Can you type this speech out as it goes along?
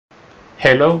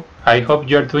Hello, I hope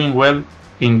you're doing well.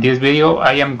 In this video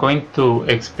I am going to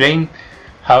explain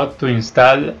how to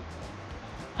install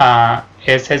a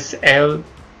SSL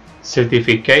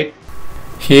certificate.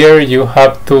 Here you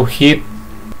have to hit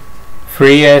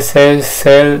free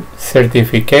SSL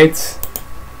certificates.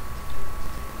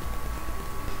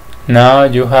 Now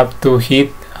you have to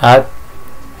hit add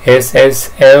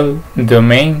SSL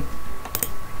domain.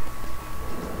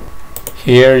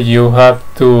 Here you have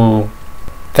to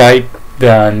type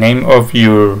the name of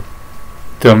your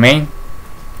domain.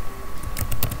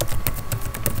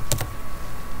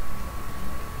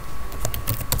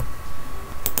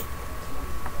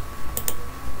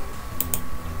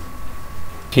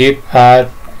 Hit add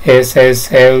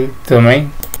SSL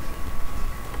domain.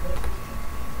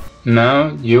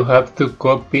 Now you have to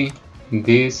copy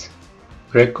this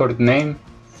record name,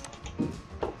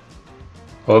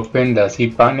 open the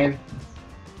cPanel,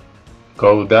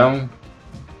 go down,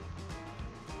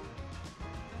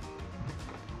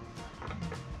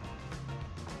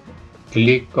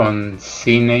 click on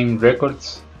CNAME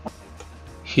records.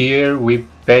 Here we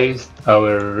paste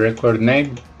our record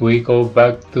name, we go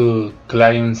back to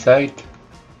client side,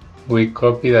 we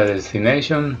copy the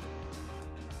destination,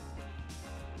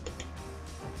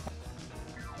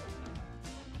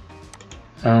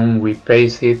 and we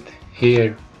paste it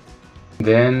here.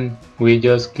 Then we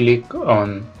just click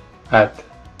on add.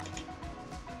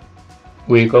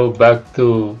 We go back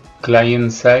to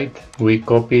client side, we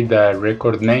copy the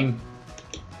record name,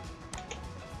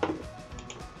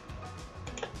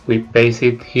 we paste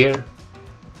it here,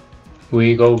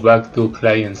 we go back to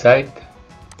client side,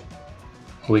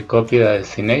 we copy the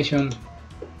destination,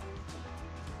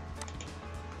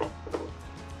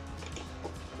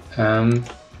 and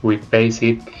we paste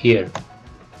it here.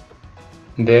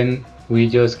 Then we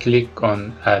just click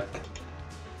on add.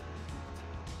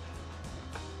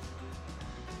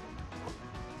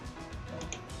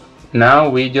 Now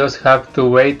we just have to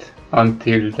wait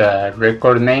until the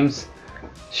record names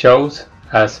shows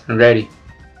as ready.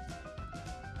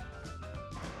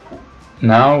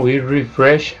 Now we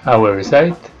refresh our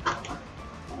site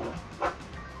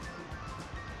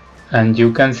and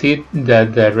you can see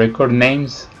that the record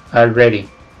names are ready.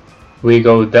 We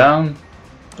go down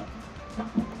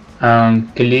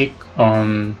and click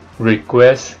on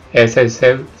request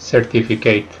SSL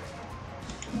certificate.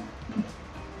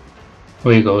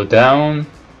 We go down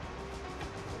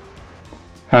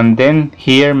and then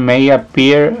here may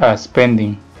appear as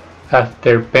pending.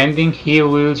 After pending, here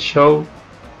will show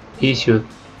issued.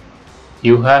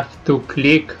 You have to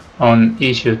click on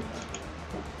issued.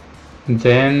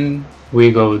 Then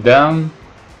we go down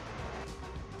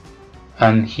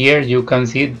and here you can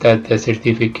see that the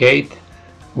certificate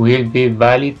will be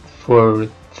valid for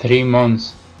 3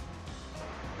 months.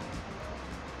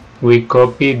 We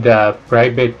copy the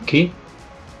private key.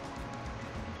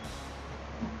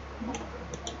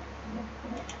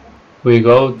 We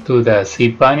go to the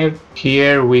cPanel.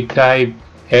 Here we type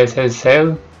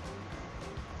SSL.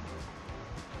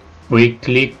 We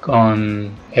click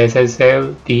on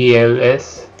SSL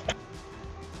TLS.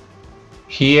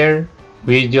 Here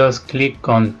we just click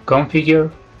on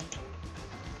configure.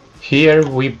 Here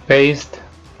we paste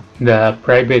the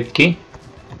private key.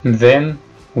 Then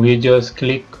we just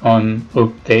click on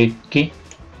update key.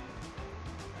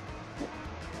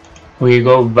 We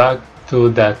go back to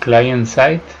the client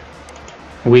side.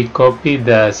 We copy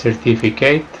the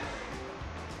certificate.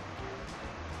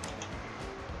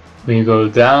 We go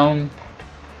down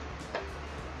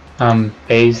and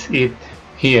paste it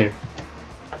here.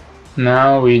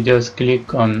 Now we just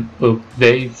click on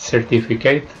update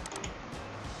certificate.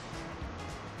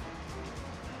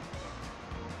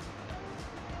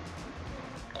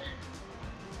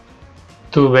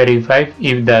 To verify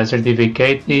if the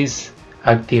certificate is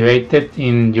activated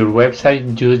in your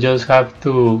website, you just have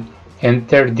to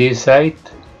enter this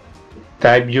site,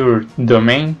 type your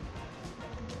domain,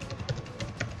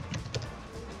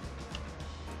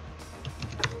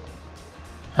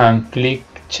 and click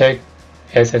check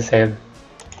SSL.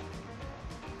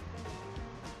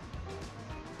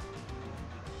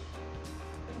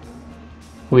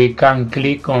 We can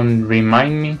click on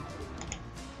remind me.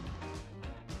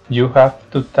 You have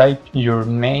to type your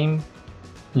name,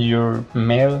 your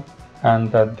mail,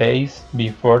 and the days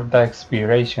before the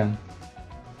expiration.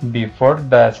 Before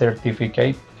the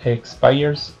certificate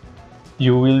expires,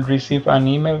 you will receive an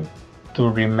email to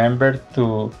remember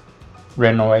to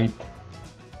renovate.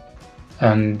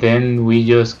 And then we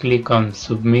just click on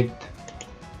submit.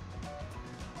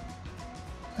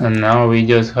 And now we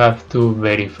just have to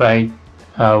verify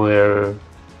our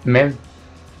mail.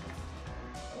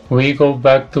 We go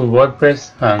back to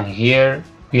WordPress, and here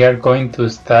we are going to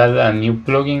install a new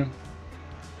plugin.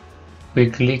 We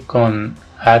click on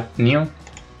add new.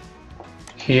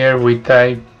 Here we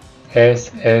type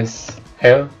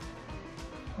SSL.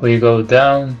 We go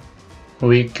down,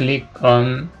 we click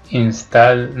on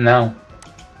install now.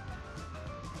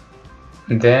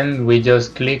 Then we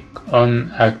just click on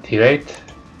activate.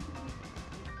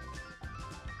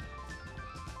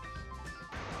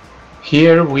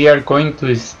 Here we are going to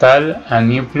install a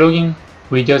new plugin.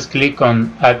 We just click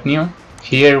on add new.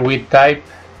 Here we type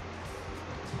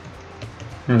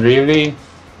really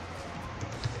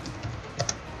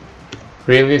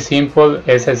simple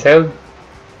SSL.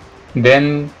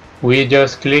 Then we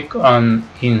just click on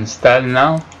install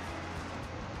now.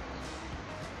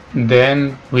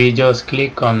 Then we just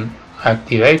click on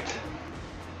activate.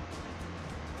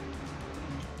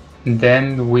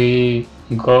 Then we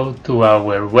go to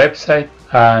our website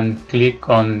and click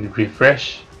on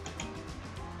refresh.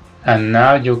 And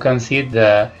now you can see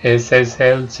the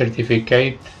SSL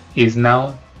certificate is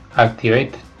now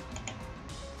activated.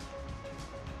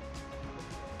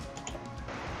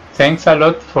 Thanks a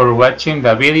lot for watching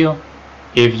the video.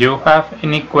 If you have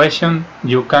any question,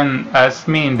 you can ask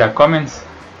me in the comments.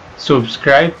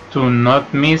 Subscribe to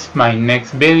not miss my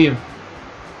next video.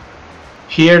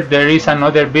 Here there is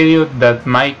another video that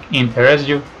might interest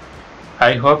you.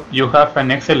 I hope you have an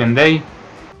excellent day.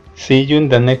 See you in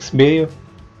the next video.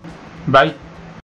 Bye.